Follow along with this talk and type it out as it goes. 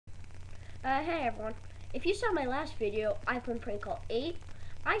Hey everyone. If you saw my last video, iPhone prank call 8,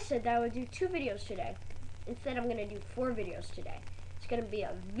 I said that I would do 2 videos today. Instead, I'm going to do 4 videos today. It's going to be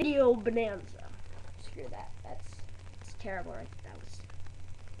a video bonanza. Screw that. That's terrible. Right?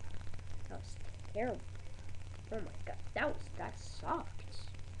 That was terrible. Oh my god. That sucked.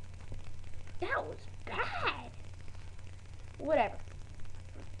 That was bad. Whatever.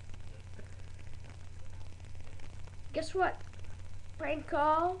 Guess what? Prank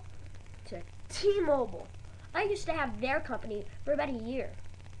call to T-Mobile. I used to have their company for about a year.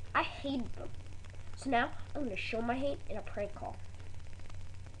 I hated them. So now I'm going to show my hate in a prank call.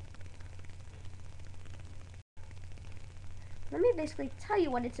 Let me basically tell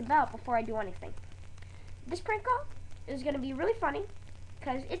you what it's about before I do anything. This prank call is going to be really funny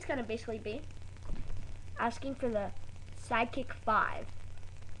because it's going to basically be asking for the Sidekick 5.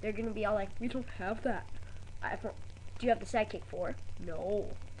 They're going to be all like, we don't have that. Do you have the Sidekick 4? No.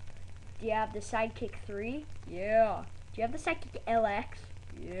 Do you have the Sidekick 3? Yeah. Do you have the Sidekick LX?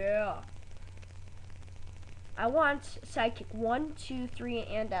 Yeah. I want Sidekick 1, 2, 3,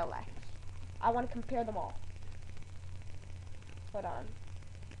 and LX. I want to compare them all. Hold on.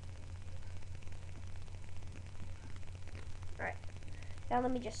 Alright. Now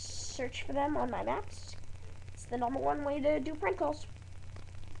let me just search for them on my maps. It's the number one way to do prank calls.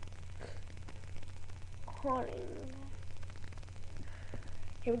 Calling.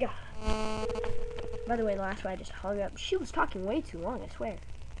 Here we go. By the way, the last one I just hung up. She was talking way too long, I swear.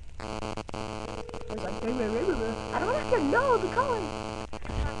 It was like, I don't have to know the calling.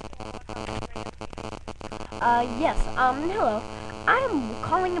 Yes, hello. I'm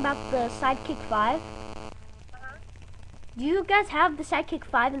calling about the Sidekick 5. Do you guys have the Sidekick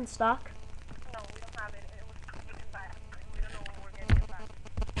 5 in stock? No, we don't have it. It was completely back. We don't know when we're getting it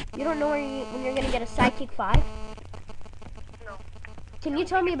back. You don't know when you're gonna get a Sidekick 5? No. Can you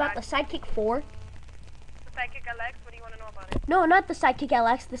tell me about the Sidekick 4? The Sidekick LX, what do you want to know about it? No, not the Sidekick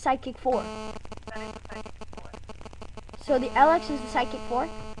LX, the Sidekick 4. That is the Sidekick 4. So the LX is the Sidekick 4?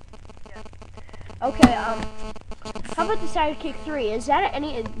 Yes. Okay, how about the Sidekick 3? Is that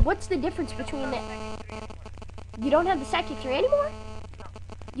any, what's the difference between the, you don't have the Sidekick 3 anymore? No.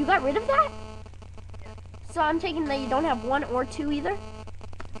 You got rid of that? Yes. So I'm taking that you don't have 1 or 2 either? No,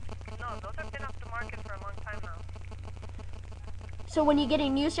 those have been off the market for a long time now. So when you get a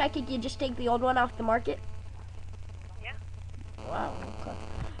new Sidekick, you just take the old one off the market? Yeah. Wow, okay.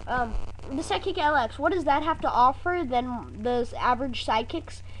 The Sidekick LX, what does that have to offer than those average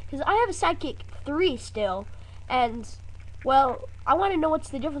Sidekicks? Because I have a Sidekick 3 still, and, well, I want to know what's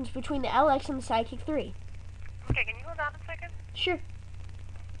the difference between the LX and the Sidekick 3. Okay, can you hold on a second? Sure.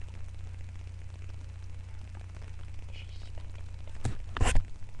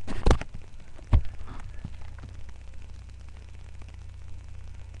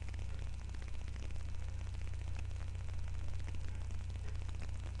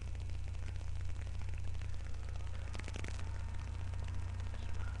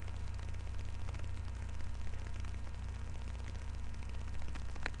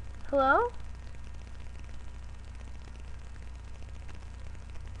 Hello?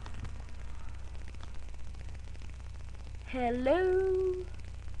 Hello?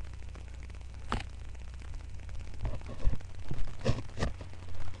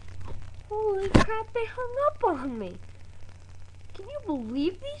 Holy crap, they hung up on me. Can you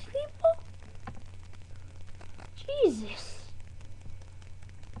believe these people? Jesus.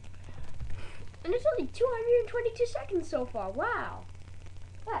 And it's only 222 seconds so far. Wow.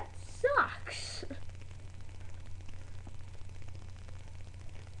 That sucks.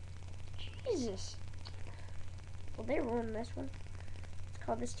 Jesus. Well, they ruined this one. Let's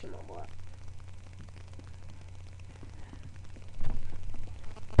call this T-Mobile up.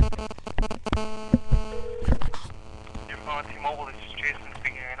 You're calling T-Mobile, this is Jason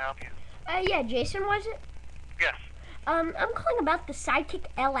speaking, can I help you? Yeah, Jason, was it? Yes. I'm calling about the Sidekick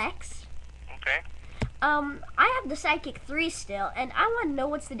LX. Okay. I have the Sidekick 3 still, and I want to know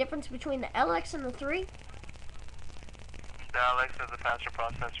what's the difference between the LX and the 3. The Alex has a faster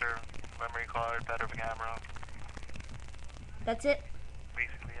processor, memory card, better camera. That's it?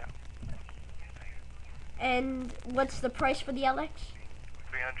 Basically, yeah. And what's the price for the LX?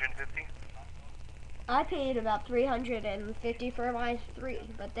 350? I paid about $350 for my 3,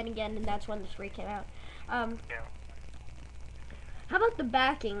 but then again, that's when the 3 came out. Yeah. How about the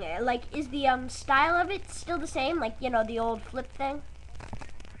backing? Like, is the style of it still the same? Like, you know, the old flip thing?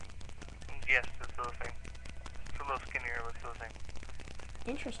 Yes, it's still the same. It's a little skinnier, but still the same.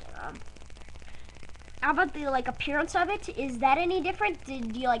 Interesting. How about the like appearance of it? Is that any different?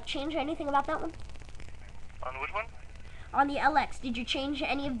 Did you like change anything about that one? On which one? on the LX, did you change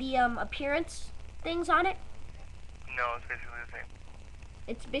any of the appearance things on it? No, it's basically the same.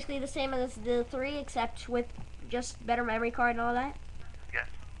 It's basically the same as the 3, except with just better memory card and all that? Yes.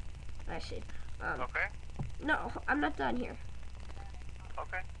 I see. Okay. No, I'm not done here.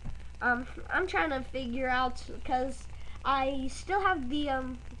 Okay. I'm trying to figure out, because I still have the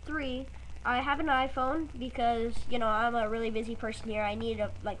 3. I have an iPhone because, you know, I'm a really busy person here. I need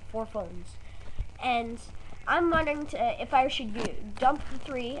like 4 phones. And I'm wondering if I should dump the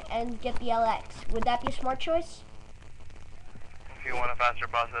 3 and get the LX. Would that be a smart choice? If you want a faster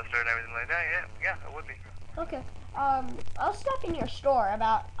processor and everything like that, yeah, it would be. Okay. I'll stop in your store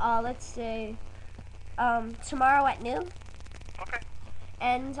about, let's say, tomorrow at noon. Okay.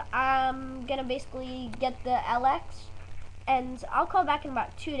 And I'm gonna basically get the LX, and I'll call back in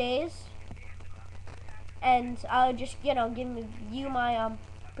about 2 days, and I'll just, you know, give you my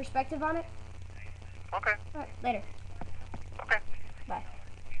perspective on it. Okay. All right, later. Okay. Bye.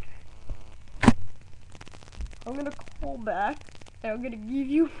 I'm gonna call back, and I'm gonna give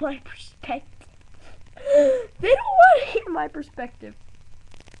you my perspective. They don't want to hear my perspective.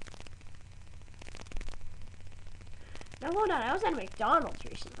 Now hold on, I was at McDonald's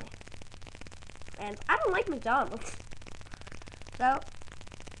recently, and I don't like McDonald's. So,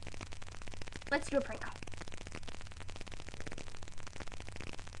 let's do a prank call.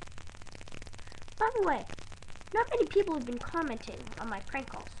 By the way, not many people have been commenting on my prank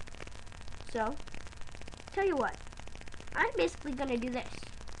calls. So, tell you what, I'm basically gonna do this.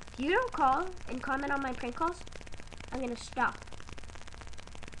 If you don't call and comment on my prank calls, I'm gonna stop.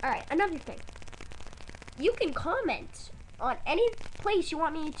 Alright, another thing. You can comment on any place you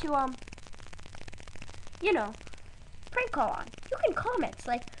want me to, you know, prank call on. You can comment,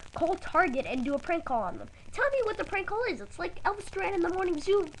 like, call Target and do a prank call on them. Tell me what the prank call is. It's like Elvis Duran in the Morning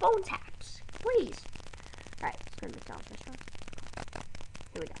Zoo phone taps. Please. Alright, let's go to McDonald's restaurant.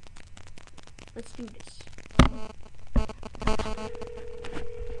 Here we go. Let's do this.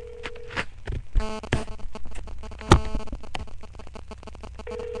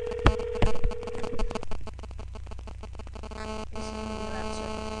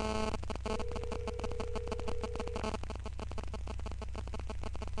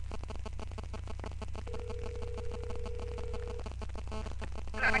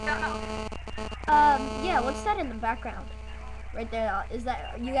 Yeah, what's that in the background? Right there. Is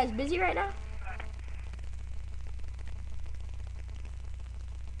that, are you guys busy right now?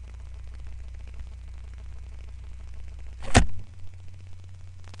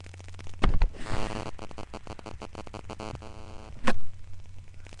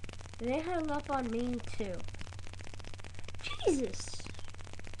 They hung up on me too. Jesus!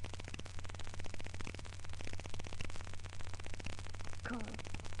 God.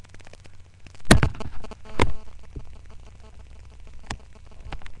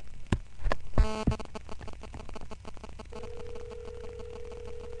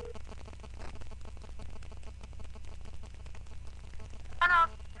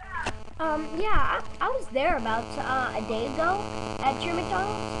 Yeah, I was there about a day ago at your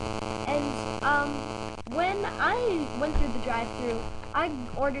McDonald's, and when I went through the drive-thru, I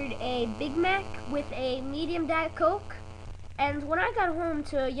ordered a Big Mac with a medium Diet Coke, and when I got home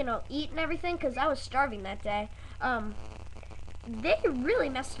to, you know, eat and everything, because I was starving that day, they really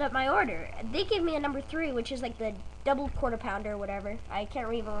messed up my order. They gave me a number 3, which is like the double quarter pounder or whatever, I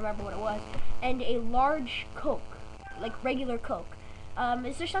can't even remember what it was, and a large Coke, like regular Coke.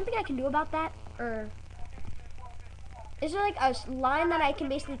 Is there something I can do about that? Or is there like a line that I can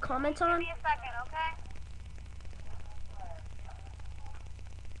basically comment on? Give me a second,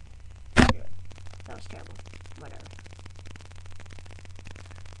 okay? That was terrible. Whatever.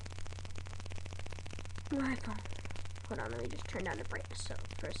 My phone. Hold on, let me just turn down the brightness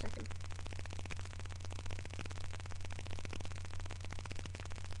for a second.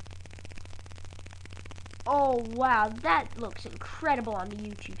 Oh wow, that looks incredible on the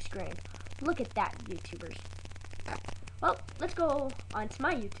YouTube screen. Look at that, YouTubers. Well, let's go on to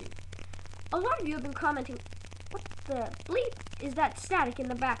my YouTube. A lot of you have been commenting, what the bleep is that static in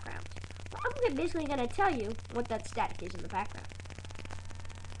the background? Well, I'm basically going to tell you what that static is in the background.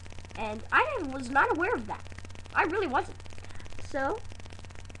 And I was not aware of that. I really wasn't. So,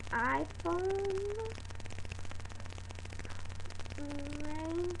 iPhone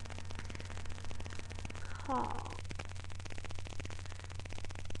prank call.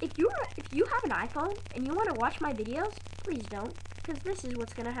 If you have an iPhone and you want to watch my videos, please don't, because this is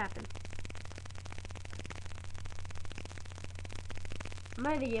what's gonna happen.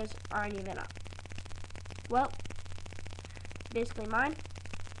 My videos aren't even up. Well, basically mine.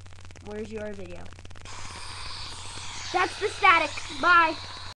 Where's your video? That's the static. Bye.